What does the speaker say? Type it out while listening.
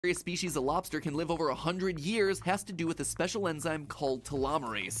species of lobster can live over 100 years has to do with a special enzyme called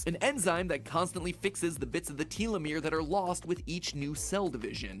telomerase, an enzyme that constantly fixes the bits of the telomere that are lost with each new cell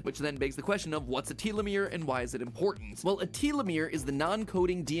division, which then begs the question of what's a telomere and why is it important? Well, a telomere is the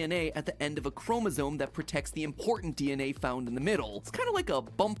non-coding DNA at the end of a chromosome that protects the important DNA found in the middle. It's kind of like a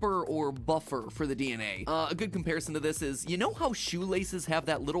bumper or buffer for the DNA. A good comparison to this is, you know how shoelaces have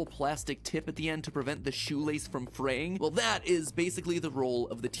that little plastic tip at the end to prevent the shoelace from fraying? Well, that is basically the role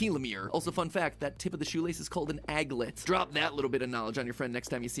of the telomere. Also, fun fact, that tip of the shoelace is called an aglet. Drop that little bit of knowledge on your friend next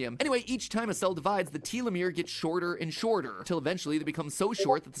time you see him. Anyway, each time a cell divides, the telomere gets shorter and shorter, till eventually they become so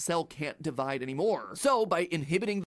short that the cell can't divide anymore. So, by inhibiting